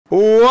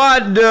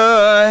What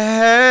the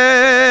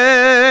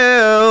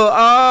hell?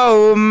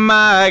 Oh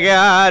my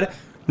god.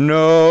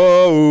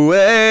 No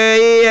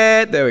way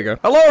yet. There we go.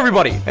 Hello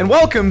everybody, and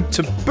welcome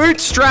to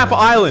Bootstrap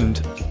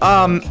Island.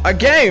 A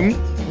game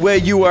where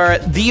you are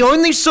the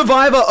only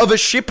survivor of a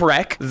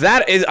shipwreck.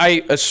 That is,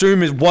 I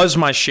assume, was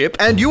my ship,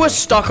 and you are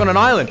stuck on an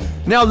island.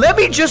 Now, let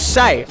me just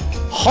say,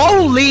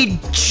 holy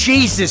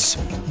Jesus,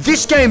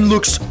 this game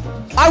looks...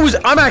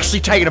 I'm actually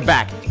taken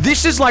aback.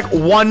 This is like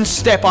one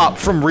step up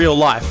from real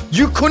life.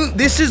 You couldn't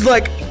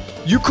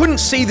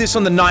see this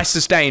on the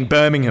nicest day in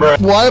Birmingham.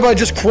 Why have I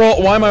just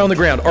crawled? Why am I on the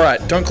ground? All right,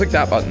 don't click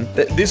that button.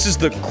 This is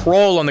the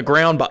crawl on the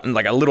ground button,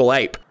 like a little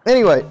ape.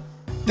 Anyway,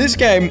 this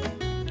game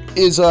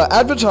is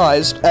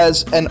advertised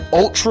as an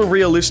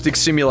ultra-realistic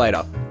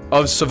simulator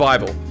of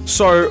survival.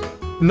 So,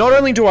 not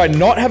only do I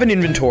not have an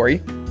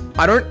inventory,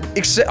 I don't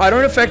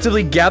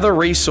effectively gather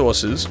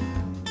resources.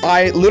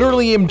 I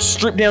literally am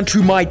stripped down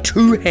to my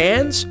 2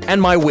 hands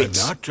and my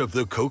wits. A nut of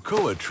the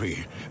cocoa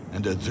tree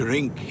and a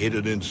drink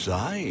hidden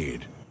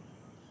inside.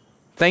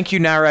 Thank you,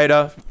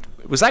 narrator.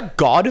 Was that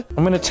God?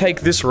 I'm gonna take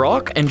this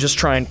rock and just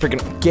try and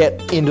freaking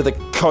get into the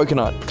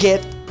coconut.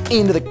 Get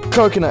into the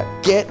coconut.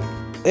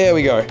 There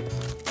we go.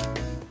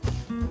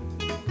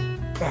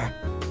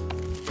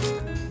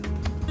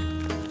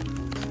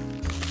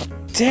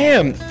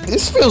 Damn,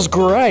 this feels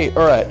great.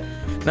 All right,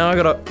 now I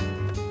gotta...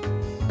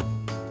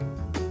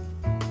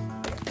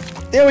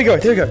 There we go,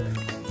 there we go.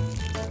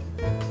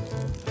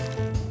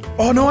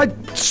 Oh no, I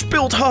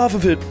spilled half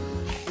of it.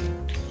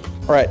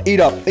 All right, eat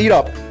up, eat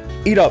up,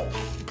 eat up.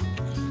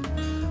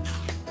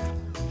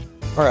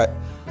 All right,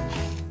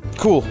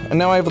 cool. And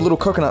now I have a little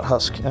coconut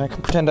husk, and I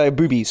can pretend I have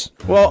boobies.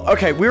 Well,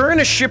 okay, we were in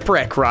a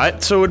shipwreck,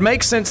 right? So it would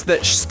make sense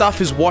that stuff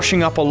is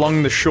washing up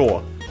along the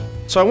shore.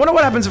 So I wonder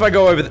what happens if I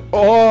go over there.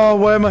 Oh,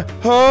 where am I?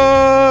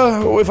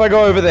 Oh, if I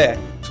go over there.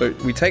 So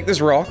we take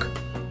this rock,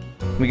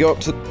 we go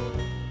up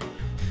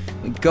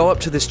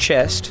to this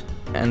chest,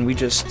 and we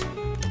just...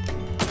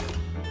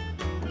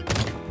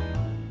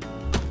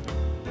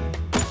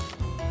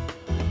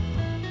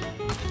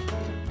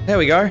 There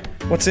we go.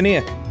 What's in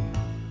here?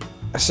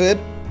 I said...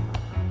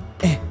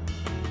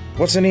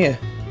 What's in here?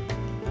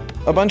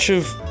 A bunch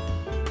of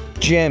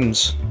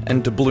gems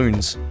and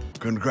doubloons.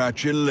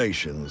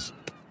 Congratulations.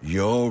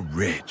 You're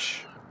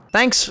rich.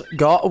 Thanks,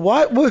 God.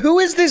 What? Who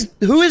is this?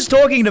 Who is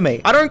talking to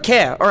me? I don't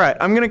care. Alright,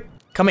 I'm gonna...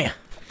 Come here.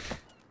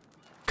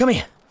 Come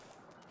here.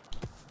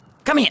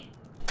 Come here.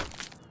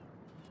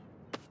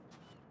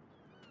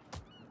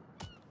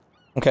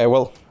 Okay,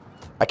 well,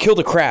 I killed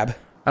a crab.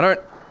 I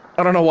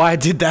don't know why I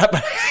did that,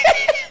 but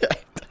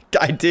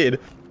I did.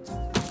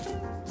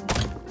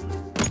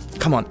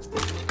 Come on.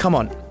 Come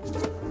on.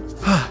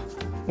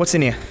 What's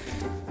in here?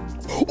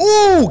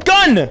 Ooh,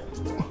 gun!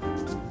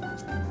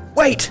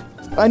 Wait,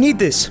 I need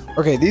this.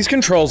 Okay, these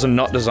controls are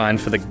not designed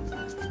for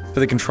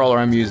the controller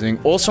I'm using.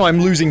 Also,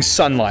 I'm losing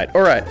sunlight.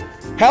 All right,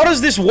 how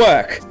does this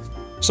work?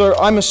 So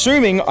I'm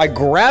assuming I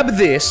grab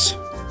this,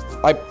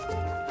 I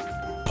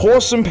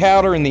pour some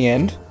powder in the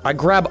end, I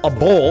grab a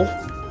ball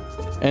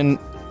and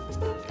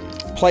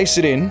place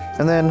it in,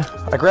 and then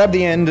I grab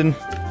the end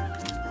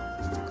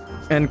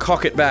and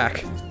cock it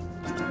back.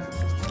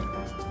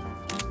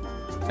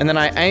 And then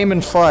I aim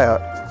and fire.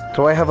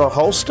 Do I have a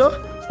holster?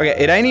 Okay,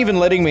 it ain't even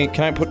letting me.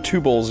 Can I put 2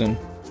 balls in?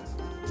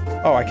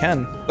 Oh, I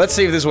can. Let's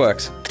see if this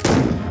works.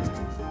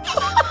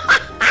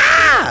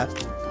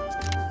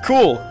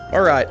 Cool.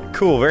 Alright,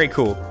 cool, very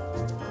cool.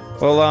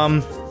 Well,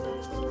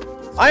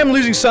 I am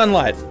losing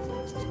sunlight.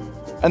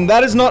 And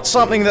that is not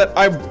something that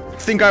I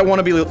think I want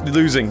to be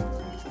losing.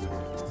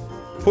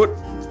 Put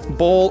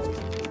ball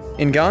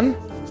in gun.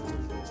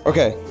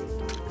 Okay.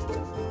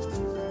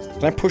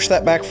 Can I push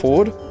that back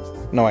forward?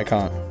 No, I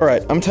can't.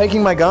 Alright, I'm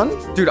taking my gun.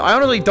 Dude, I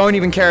honestly don't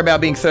even care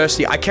about being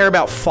thirsty. I care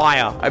about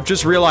fire. I've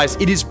just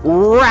realized it is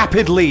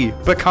rapidly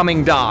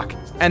becoming dark.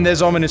 And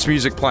there's ominous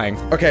music playing.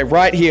 Okay,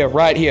 right here,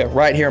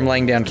 I'm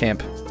laying down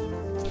camp.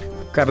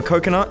 Grab a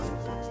coconut.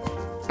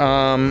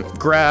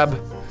 Grab...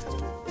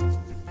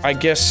 I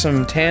guess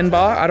some tan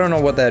bar? I don't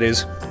know what that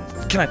is.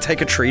 Can I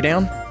take a tree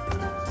down?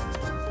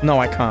 No,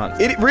 I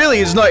can't. It really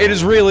is not- it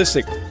is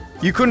realistic.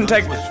 You couldn't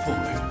take-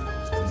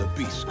 The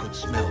beast could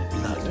smell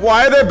blood.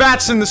 Why are there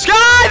bats in the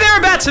sky? There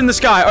are bats in the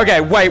sky!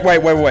 Okay, wait.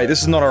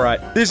 This is not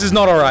alright. This is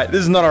not alright.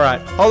 This is not alright.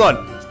 Hold on.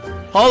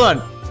 Hold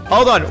on.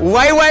 Hold on.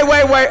 Wait.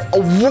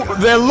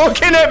 They're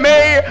looking at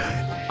me!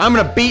 I'm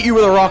gonna beat you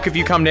with a rock if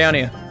you come down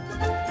here.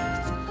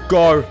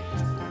 Go.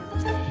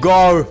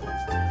 Go.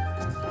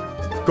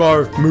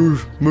 Go.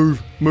 Move.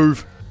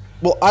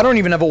 Well, I don't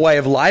even have a way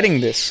of lighting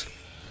this.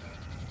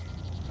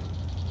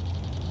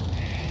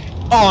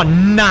 Oh,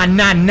 nah.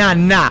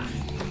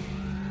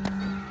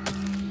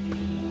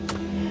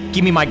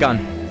 Give me my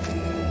gun.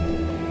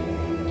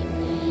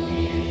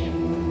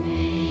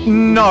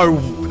 No.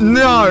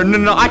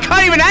 I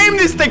can't even aim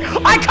this thing.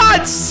 I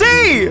can't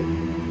see.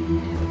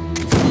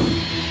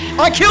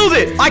 I killed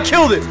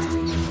it.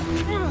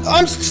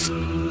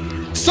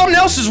 Something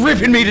else is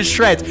ripping me to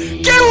shreds.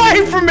 Get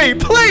away from me,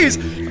 please.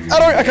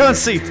 I can't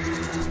see.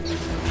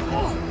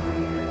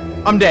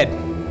 I'm dead.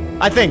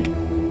 I think.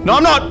 No,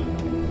 I'm not!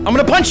 I'm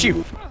gonna punch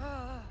you!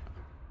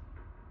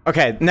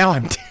 Okay, now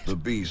I'm dead. The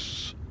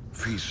beasts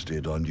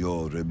feasted on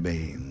your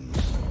remains.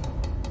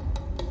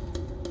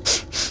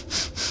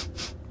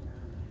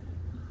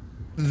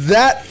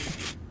 That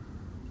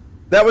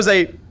was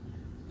a...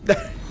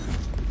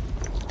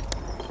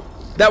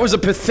 That was a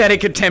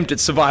pathetic attempt at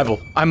survival,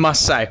 I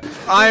must say.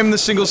 I am the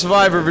single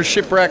survivor of a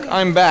shipwreck.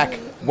 I'm back.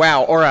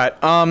 Wow, alright.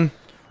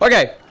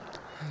 Okay.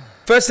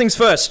 First things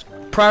first.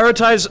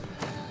 Prioritize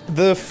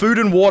the food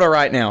and water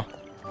right now.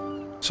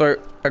 So,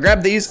 I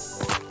grab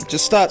these,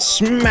 just start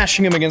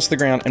smashing them against the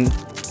ground and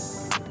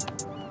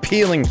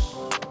peeling.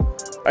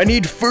 I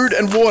need food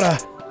and water.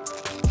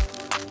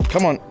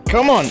 Come on,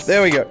 come on,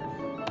 there we go.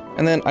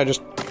 And then I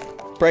just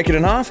break it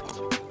in half.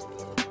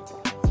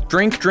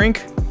 Drink,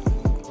 drink.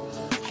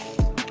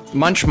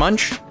 Munch,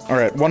 munch.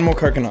 Alright, one more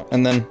coconut,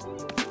 and then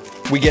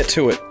we get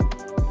to it.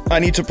 I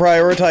need to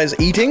prioritize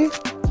eating,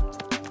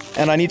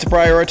 and I need to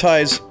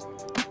prioritize,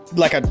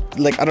 like,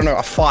 I don't know,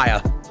 a fire.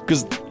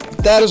 Because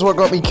that is what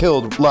got me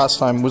killed last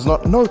time, was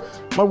not- no,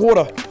 my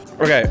water.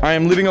 Okay, I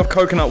am living off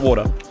coconut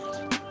water.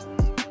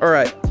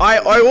 Alright, I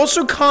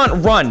also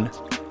can't run.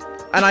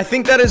 And I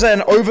think that is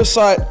an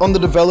oversight on the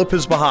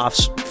developers'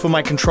 behalfs for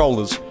my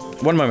controllers.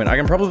 One moment, I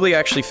can probably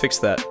actually fix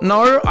that.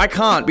 No, I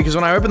can't, because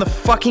when I open the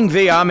fucking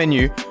VR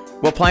menu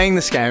while playing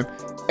this game,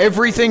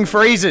 everything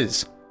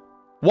freezes.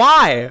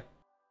 Why?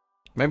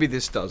 Maybe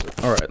this does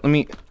it. Alright, let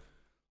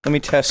me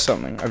test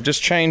something. I've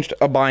just changed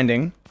a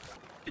binding.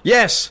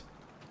 Yes!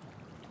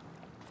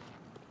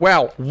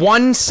 Wow,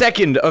 1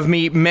 second of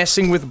me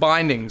messing with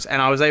bindings,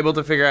 and I was able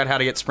to figure out how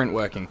to get sprint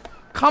working.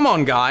 Come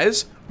on,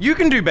 guys. You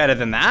can do better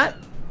than that.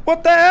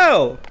 What the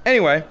hell?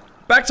 Anyway,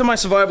 back to my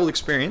survival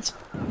experience.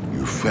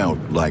 You felt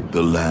like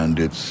the land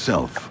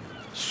itself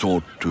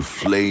sought to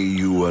flay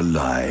you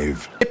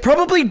alive. It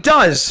probably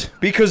does,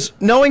 because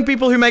knowing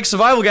people who make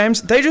survival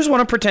games, they just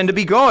want to pretend to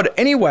be God.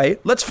 Anyway,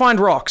 let's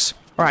find rocks.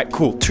 Alright,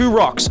 cool. 2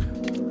 rocks.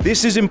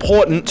 This is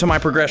important to my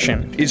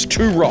progression, is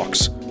 2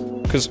 rocks.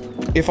 Because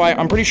if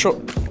I'm pretty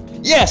sure...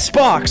 Yeah,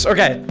 sparks!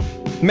 Okay.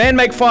 Man,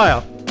 make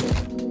fire.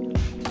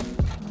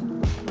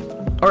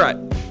 Alright.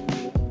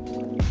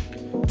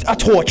 A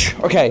torch.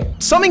 Okay.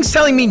 Something's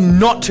telling me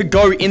not to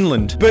go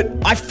inland, but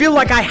I feel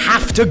like I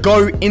have to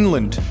go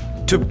inland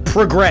to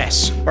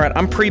progress. Alright,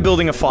 I'm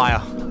pre-building a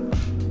fire.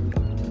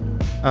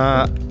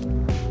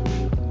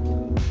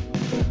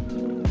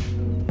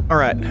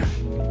 Alright.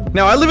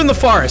 Now, I live in the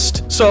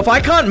forest, so if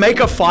I can't make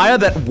a fire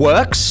that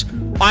works,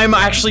 I'm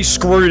actually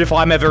screwed if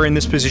I'm ever in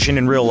this position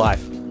in real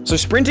life. So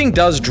sprinting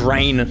does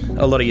drain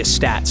a lot of your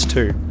stats,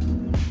 too.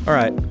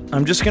 Alright,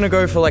 I'm just gonna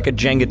go for like a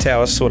Jenga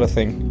tower sort of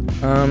thing.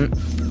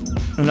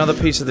 Another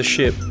piece of the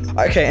ship.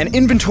 Okay, an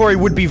inventory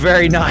would be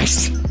very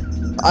nice.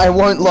 I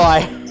won't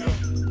lie.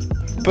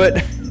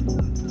 But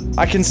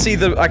I can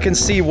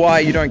see why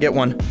you don't get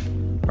one.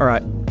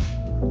 Alright.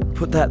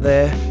 Put that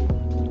there.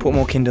 Put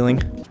more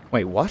kindling.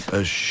 Wait, what?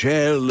 A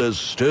shell as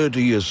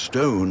sturdy as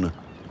stone,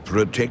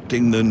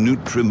 protecting the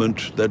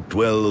nutriment that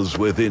dwells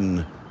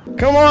within.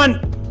 Come on!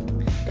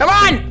 Come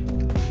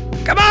on!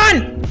 Come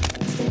on!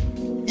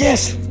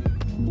 Yes!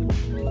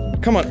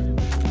 Come on.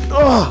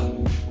 Ugh.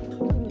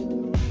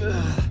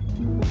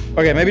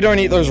 Okay, maybe don't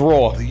eat those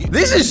raw.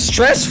 This is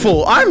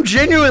stressful. I'm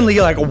genuinely,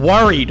 like,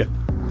 worried.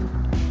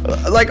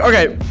 Like,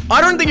 okay,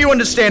 I don't think you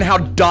understand how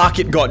dark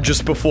it got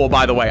just before,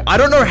 by the way. I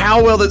don't know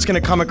how well that's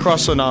gonna come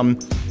across on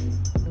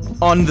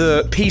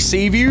the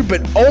PC view,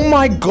 but oh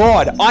my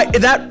god,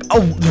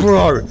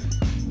 bro.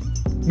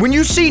 When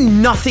you see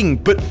nothing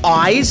but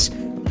eyes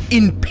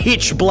in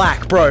pitch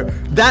black, bro,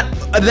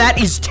 that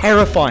is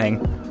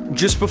terrifying.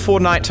 Just before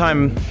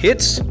nighttime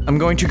hits, I'm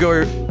going to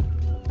go...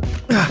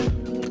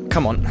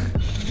 Come on.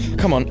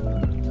 Come on.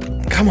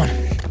 Come on.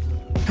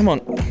 Come on.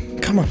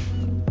 Come on.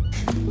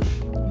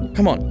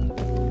 Come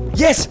on.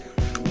 Yes!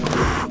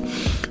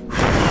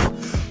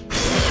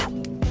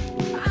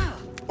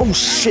 Oh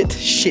shit,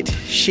 shit,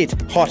 shit.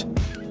 Hot.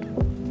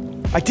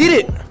 I did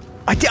it!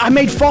 I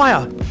made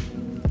fire!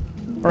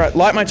 Alright,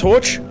 light my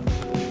torch.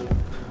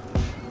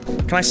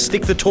 Can I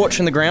stick the torch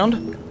in the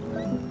ground?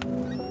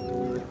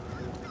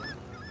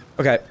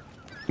 Okay.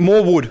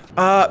 More wood.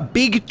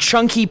 Big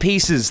chunky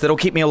pieces that'll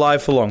keep me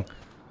alive for long.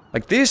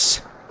 Like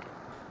this.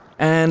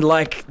 And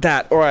like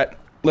that. Alright,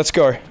 let's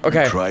go.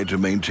 Okay. Try to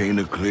maintain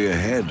a clear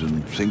head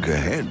and think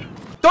ahead.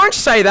 Don't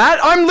say that!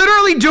 I'm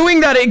literally doing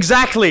that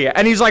exactly!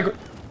 And he's like,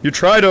 you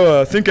try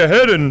to think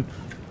ahead and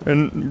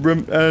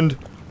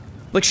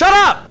like, shut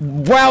up!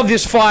 Wow,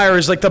 this fire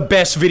is like the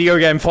best video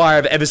game fire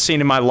I've ever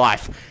seen in my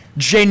life.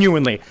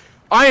 Genuinely.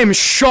 I am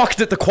shocked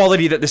at the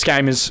quality that this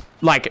game is,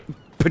 like,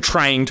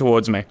 portraying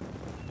towards me.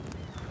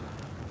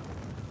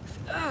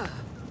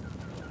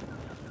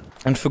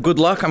 And for good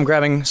luck, I'm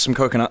grabbing some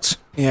coconuts.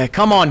 Yeah,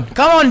 come on.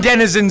 Come on,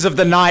 denizens of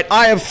the night.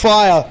 I have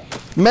fire.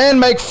 Man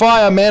make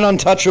fire, man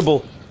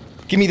untouchable.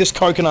 Give me this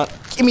coconut.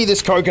 Give me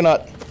this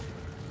coconut.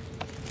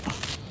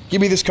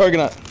 Give me this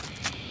coconut.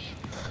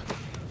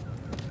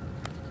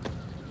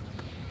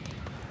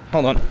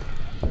 Hold on.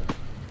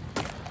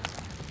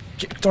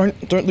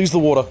 Don't lose the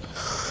water.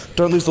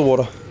 Don't lose the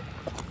water.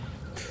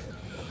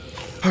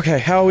 Okay,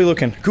 how are we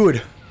looking?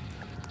 Good.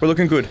 We're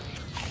looking good.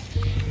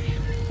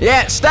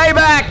 Yeah, stay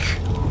back!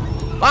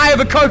 I have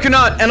a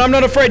coconut, and I'm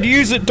not afraid to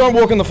use it. Don't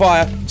walk in the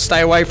fire.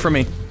 Stay away from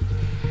me.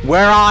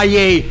 Where are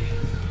ye?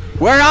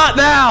 Where art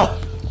thou?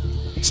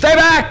 Stay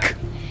back!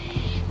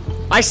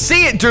 I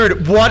see it,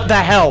 dude. What the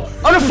hell?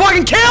 I'm gonna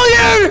fucking kill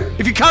you!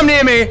 If you come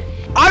near me,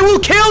 I will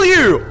kill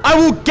you! I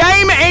will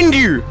game end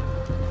you!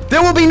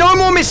 There will be no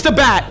more Mr.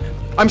 Bat.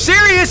 I'm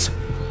serious!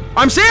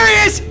 I'm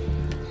serious!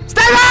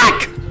 Stay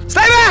back!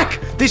 Stay back!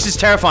 This is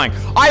terrifying.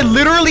 I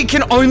literally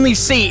can only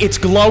see its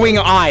glowing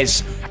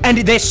eyes, and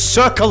they're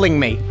circling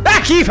me.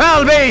 Back, ye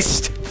foul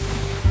beast!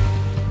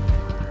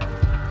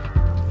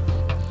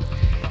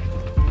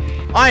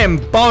 I am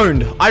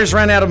boned. I just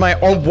ran out of my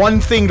one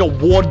thing to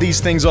ward these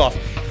things off.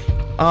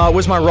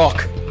 Where's my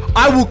rock?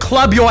 I will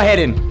club your head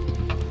in.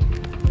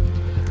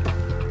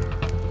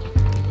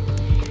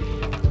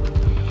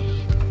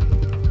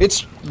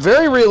 It's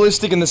very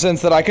realistic in the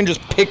sense that I can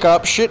just pick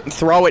up shit and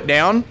throw it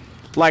down.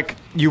 Like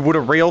you would a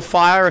real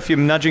fire if you're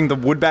nudging the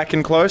wood back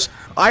in close.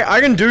 I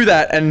can do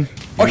that and...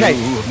 Okay.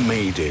 You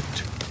made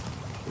it.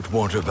 But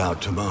what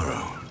about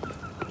tomorrow?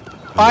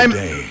 And the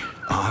day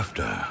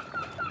after?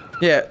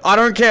 Yeah, I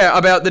don't care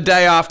about the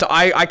day after.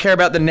 I care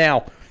about the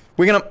now.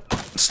 We're gonna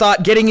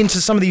start getting into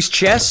some of these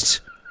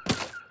chests.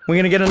 We're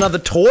gonna get another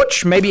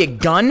torch, maybe a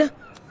gun,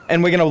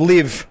 and we're gonna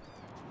live.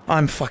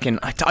 I'm fucking...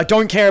 I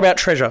don't care about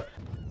treasure.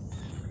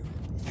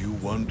 You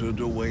wandered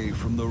away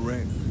from the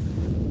wreck,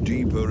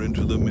 deeper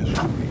into the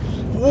mysteries.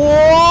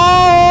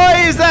 Whoa!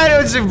 Is that...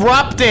 It's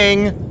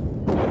erupting.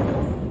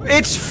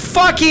 It's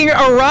fucking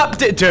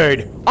erupted,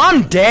 dude.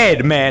 I'm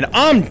dead, man.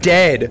 I'm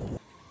dead.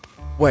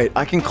 Wait,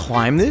 I can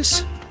climb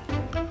this?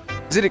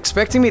 Is it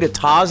expecting me to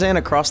Tarzan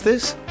across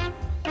this?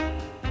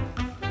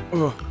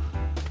 Ugh.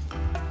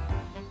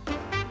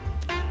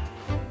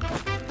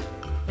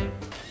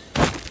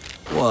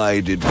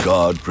 Why did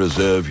God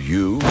preserve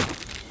you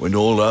when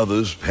all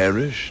others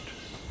perished?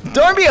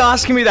 Don't be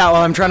asking me that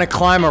while I'm trying to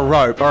climb a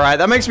rope, alright?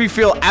 That makes me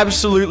feel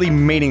absolutely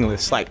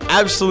meaningless, like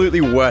absolutely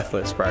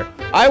worthless, bro.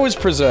 I was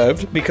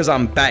preserved because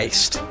I'm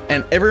based,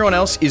 and everyone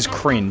else is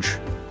cringe.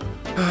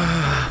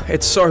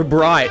 It's so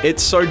bright.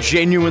 It's so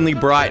genuinely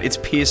bright. It's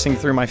piercing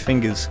through my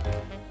fingers.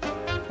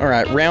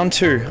 Alright, round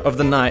 2 of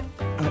the night.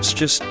 Let's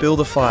just build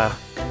a fire.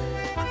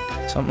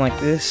 Something like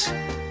this.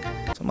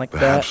 Something like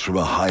Perhaps that. from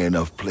a high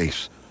enough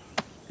place,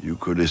 you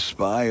could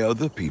espy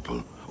other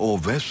people or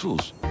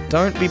vessels.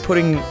 Don't be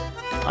putting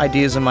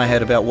ideas in my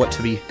head about what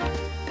to be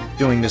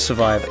doing to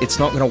survive. It's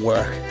not gonna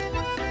work.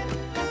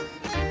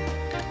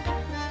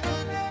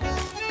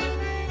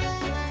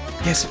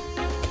 Yes.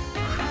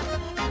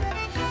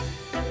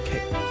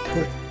 Okay,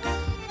 good.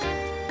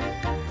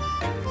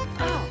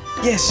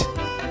 Yes!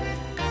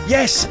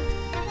 Yes!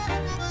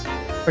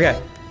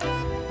 Okay.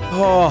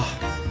 Oh.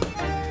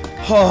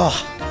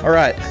 Oh.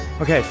 Alright.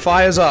 Okay,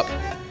 fire's up.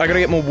 I gotta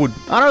get more wood.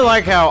 I don't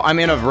like how I'm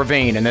in a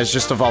ravine and there's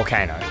just a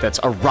volcano that's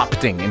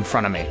erupting in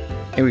front of me.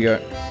 Here we go.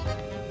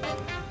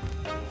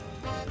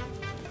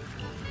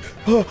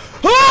 Oh.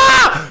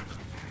 Ah!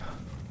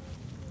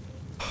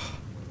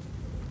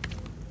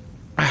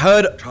 I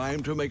heard...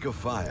 Time to make a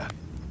fire,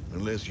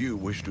 unless you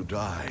wish to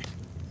die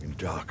in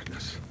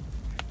darkness.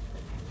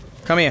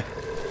 Come here.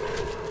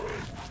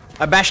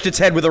 I bashed its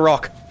head with a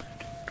rock.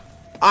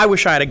 I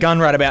wish I had a gun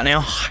right about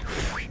now.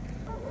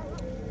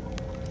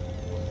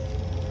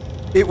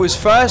 It was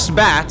first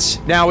bats,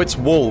 now it's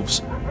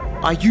wolves.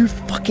 Are you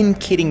fucking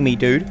kidding me,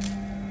 dude?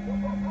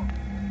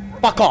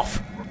 Fuck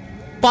off.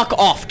 Fuck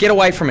off. Get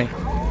away from me.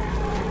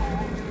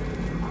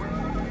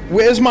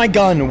 Where's my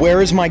gun?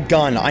 Where is my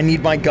gun? I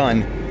need my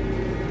gun.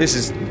 This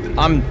is...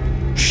 I'm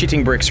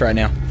shitting bricks right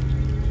now.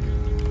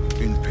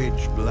 In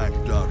pitch black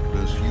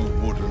darkness, you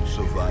wouldn't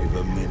survive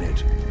a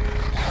minute.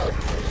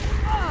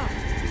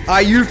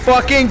 Are you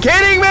fucking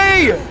kidding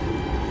me?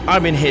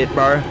 I've been hit,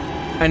 bro.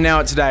 And now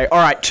it's day.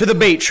 Alright, to the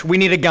beach. We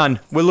need a gun.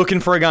 We're looking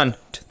for a gun.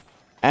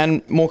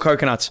 And more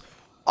coconuts.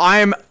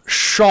 I'm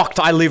shocked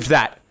I lived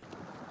that.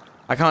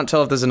 I can't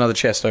tell if there's another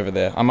chest over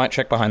there. I might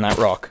check behind that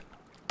rock.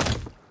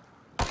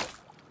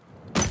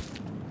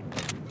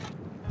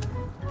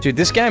 Dude,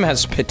 this game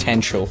has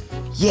potential.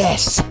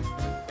 Yes!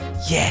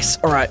 Yes!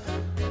 Alright.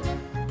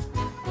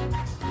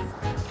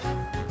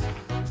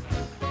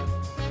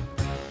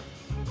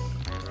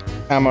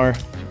 Ammo.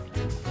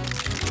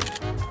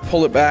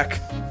 Pull it back.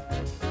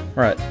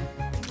 Alright.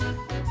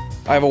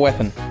 I have a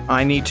weapon.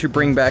 I need to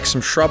bring back some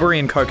shrubbery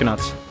and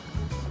coconuts.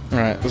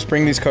 Alright, let's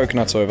bring these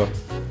coconuts over.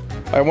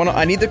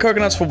 I need the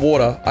coconuts for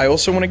water. I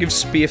also want to give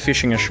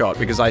spearfishing a shot,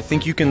 because I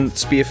think you can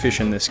spearfish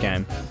in this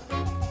game.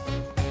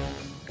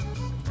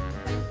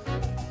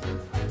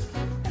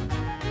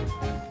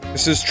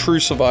 This is true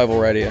survival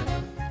right here.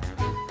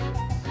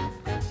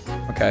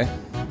 Okay.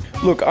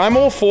 Look, I'm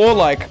all for,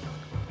 like,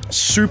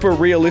 super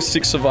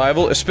realistic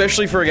survival,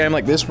 especially for a game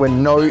like this where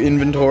no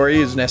inventory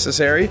is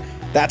necessary.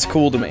 That's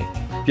cool to me.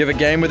 If you have a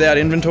game without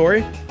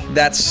inventory,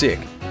 that's sick.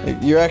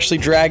 You're actually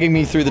dragging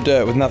me through the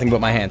dirt with nothing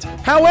but my hands.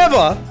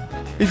 However,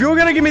 If you're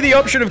gonna give me the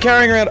option of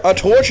carrying around a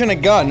torch and a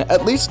gun,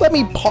 at least let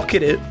me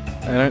pocket it.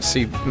 I don't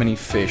see many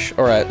fish.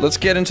 Alright, let's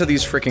get into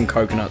these freaking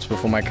coconuts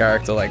before my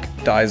character,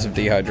 like, dies of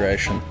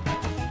dehydration.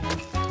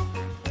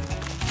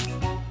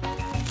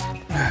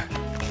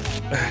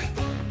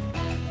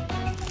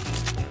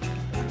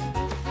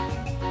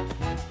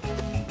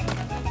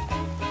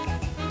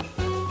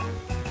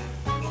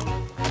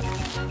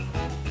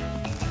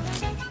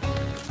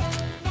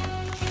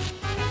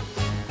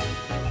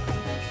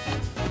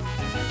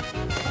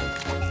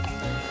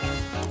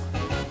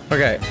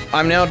 Okay,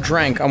 I'm now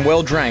drank. I'm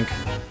well drank.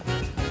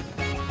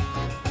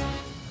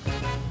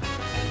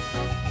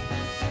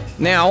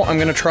 Now, I'm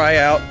gonna try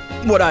out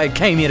what I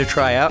came here to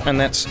try out, and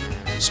that's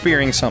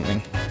spearing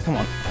something. Come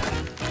on.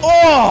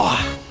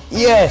 Oh!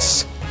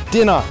 Yes!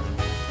 Dinner!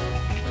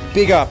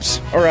 Big ups.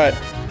 Alright.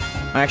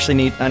 I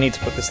need to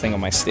put this thing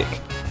on my stick.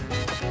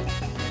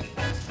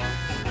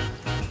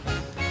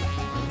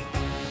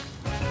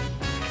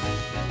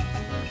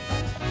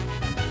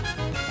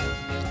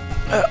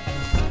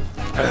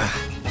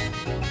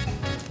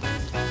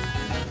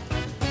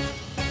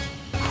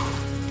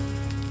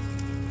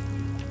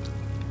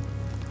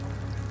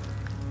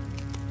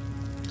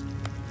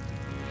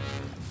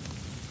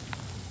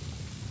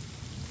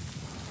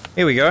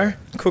 Here we go.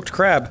 Cooked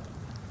crab.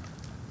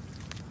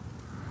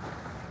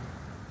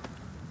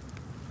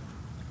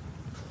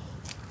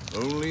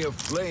 Only a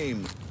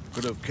flame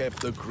could have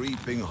kept the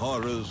creeping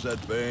horrors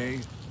at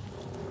bay.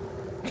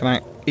 Can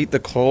I eat the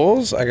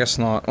claws? I guess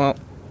not. Well,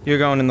 you're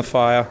going in the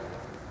fire.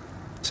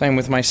 Same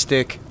with my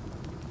stick.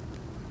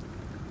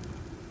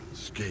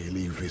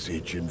 Scaly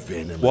visage and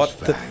venomous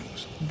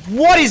fangs.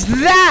 What is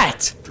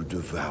that?! To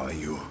devour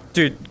you.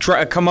 Dude,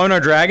 a kimono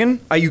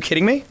dragon? Are you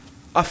kidding me?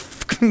 A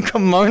fucking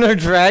kimono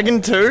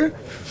dragon too?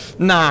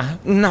 Nah,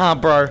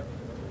 bro.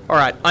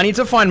 Alright, I need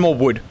to find more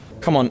wood.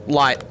 Come on,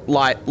 light,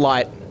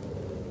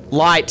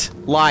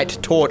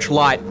 torch,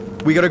 light.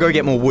 We gotta go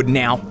get more wood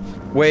now.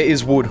 Where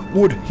is wood?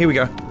 Wood, here we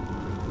go.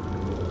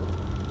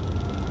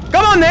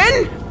 Come on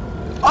then!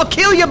 I'll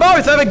kill you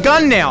both, I have a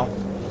gun now!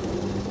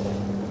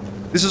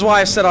 This is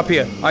why I set up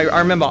here. I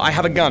remember, I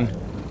have a gun.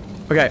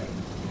 Okay.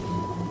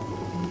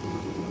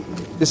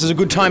 This is a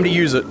good time to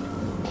use it.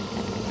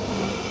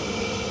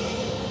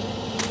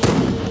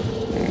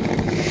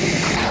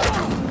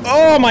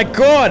 Oh my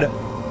god!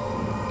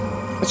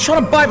 It's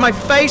trying to bite my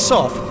face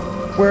off!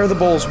 Where are the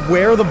balls?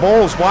 Where are the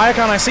balls? Why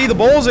can't I see the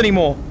balls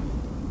anymore?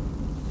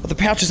 Oh, the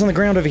pouch is on the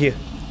ground over here.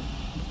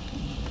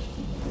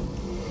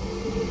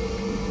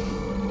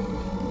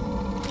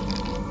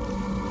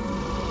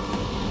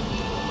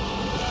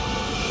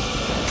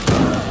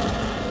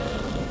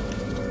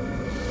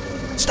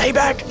 Stay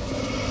back!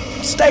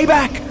 Stay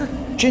back!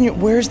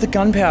 Where's the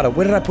gunpowder?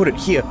 Where did I put it?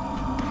 Here.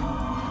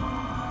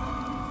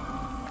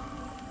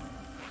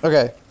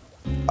 Okay.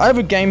 I have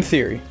a game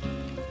theory.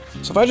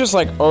 So if I just,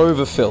 like,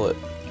 overfill it.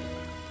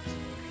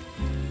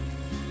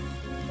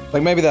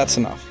 Like, maybe that's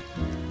enough.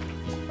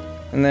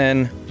 And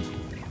then...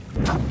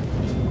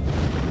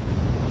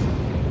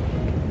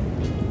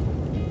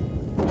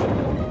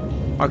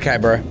 Okay,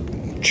 bro.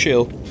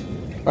 Chill.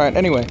 Alright,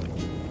 anyway.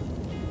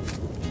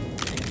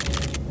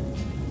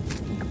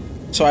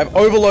 So I've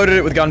overloaded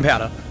it with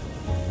gunpowder.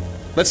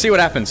 Let's see what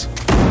happens.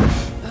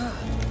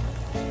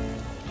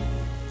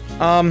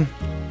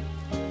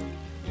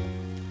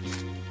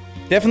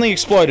 Definitely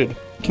exploded.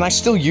 Can I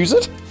still use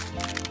it?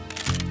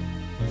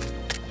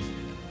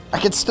 I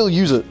can still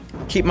use it.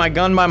 Keep my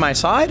gun by my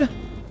side.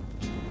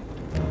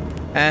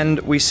 And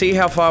we see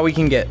how far we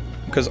can get.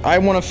 Because I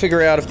want to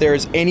figure out if there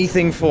is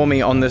anything for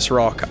me on this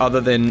rock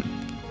other than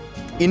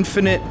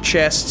infinite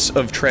chests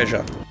of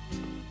treasure.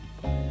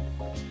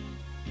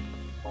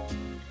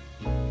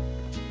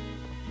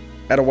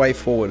 Add a way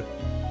forward.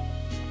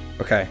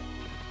 Okay.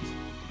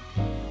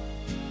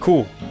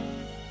 Cool.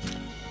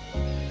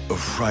 A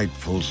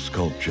frightful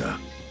sculpture.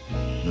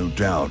 No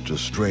doubt a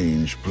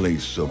strange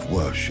place of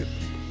worship.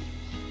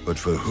 But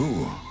for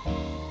who?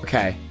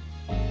 Okay.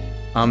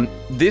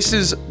 This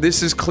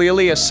is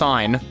clearly a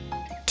sign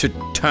to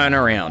turn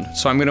around,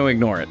 so I'm gonna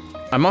ignore it.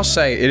 I must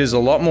say, it is a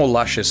lot more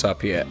luscious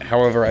up here.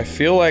 However, I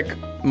feel like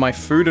my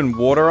food and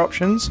water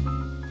options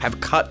have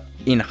cut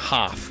in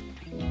half.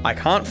 I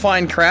can't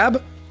find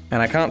crab,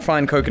 and I can't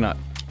find coconut.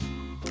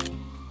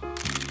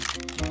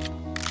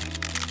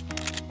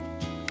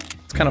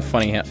 It's kind of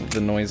funny how the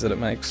noise that it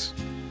makes.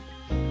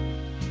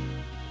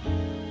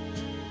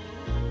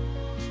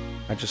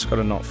 I just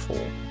gotta not fall.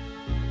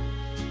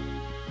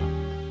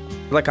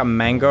 Like a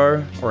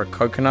mango or a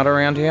coconut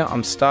around here,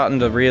 I'm starting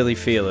to really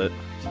feel it.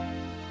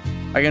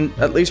 I can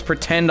at least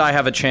pretend I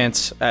have a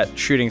chance at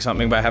shooting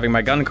something by having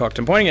my gun cocked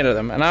and pointing it at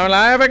them. And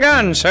I have a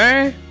gun,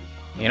 sir!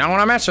 You don't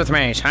want to mess with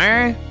me,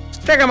 sir?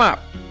 Stick 'em up!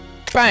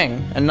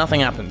 Bang! And nothing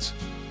happens.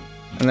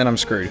 And then I'm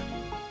screwed.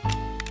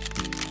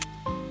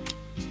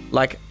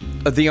 Like,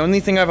 the only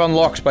thing I've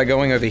unlocked by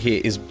going over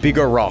here is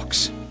bigger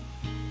rocks.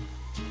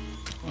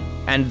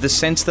 And the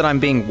sense that I'm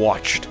being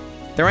watched.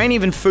 There ain't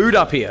even food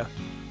up here.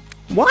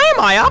 Why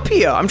am I up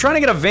here? I'm trying to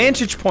get a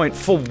vantage point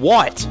for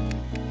what?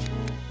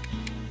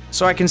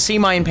 so I can see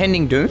my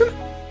impending doom?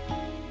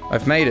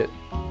 I've made it.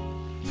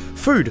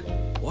 Food.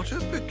 What a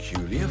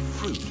peculiar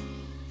fruit.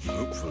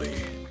 Hopefully,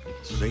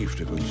 safe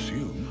to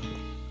consume.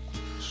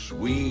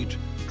 Sweet,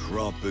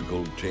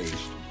 tropical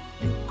taste.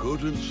 You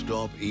couldn't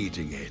stop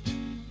eating it.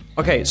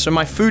 Okay, so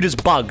my food is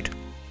bugged.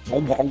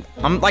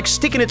 I'm like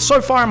sticking it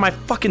so far in my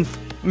fucking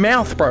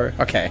mouth, bro.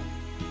 Okay.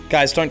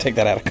 Guys, don't take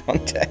that out of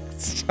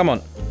context. Come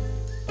on.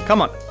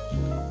 Come on.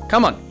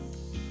 Come on.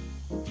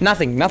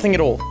 Nothing at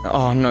all.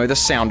 Oh no, the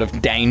sound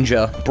of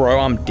danger. Bro,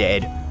 I'm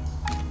dead.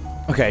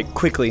 Okay,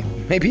 quickly.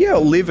 Maybe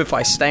I'll live if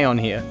I stay on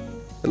here.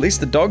 At least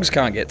the dogs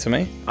can't get to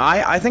me.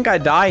 I think I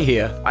die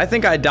here. I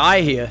think I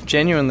die here,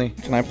 genuinely.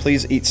 Can I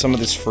please eat some of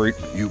this fruit?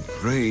 You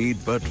prayed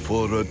but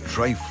for a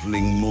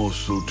trifling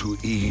morsel to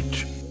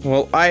eat.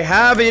 Well, I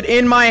have it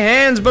in my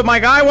hands, but my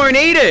guy won't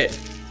eat it.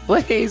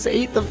 Please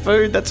eat the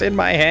food that's in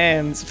my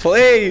hands,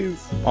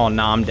 please. Oh,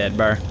 nah, I'm dead,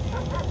 bro.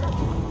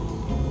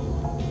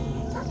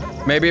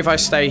 Maybe if I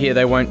stay here,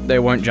 they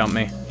won't jump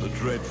me. The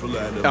dreadful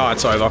animal. Oh,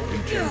 it's over.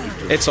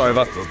 It's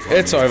over.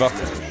 It's over.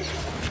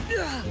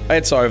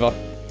 It's over.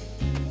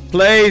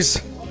 Please.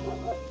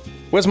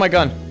 Where's my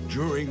gun?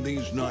 During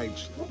these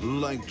nights,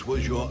 light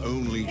was your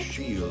only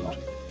shield.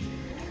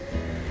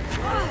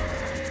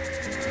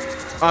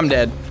 I'm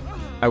dead.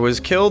 I was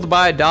killed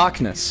by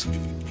darkness.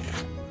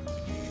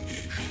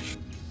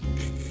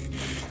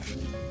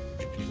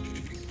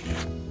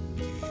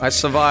 I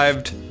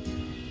survived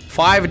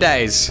 5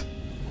 days.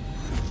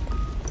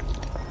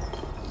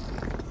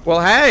 Well,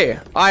 hey,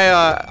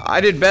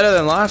 I did better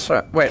than last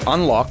time. Wait,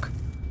 unlock.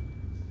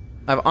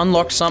 I've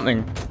unlocked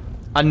something.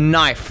 A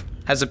knife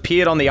has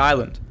appeared on the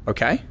island.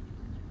 Okay.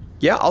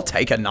 Yeah, I'll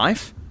take a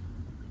knife.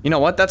 You know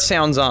what? That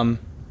sounds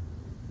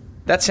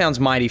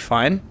mighty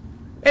fine.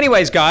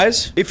 Anyways,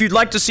 guys, if you'd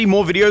like to see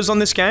more videos on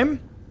this game,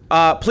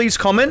 please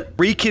comment.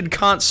 Reekid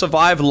can't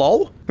survive,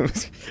 lol.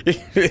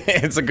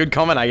 It's a good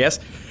comment, I guess.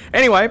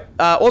 Anyway,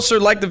 also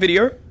like the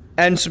video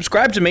and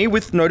subscribe to me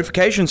with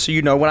notifications so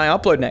you know when I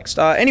upload next.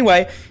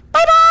 Anyway,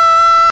 bye-bye!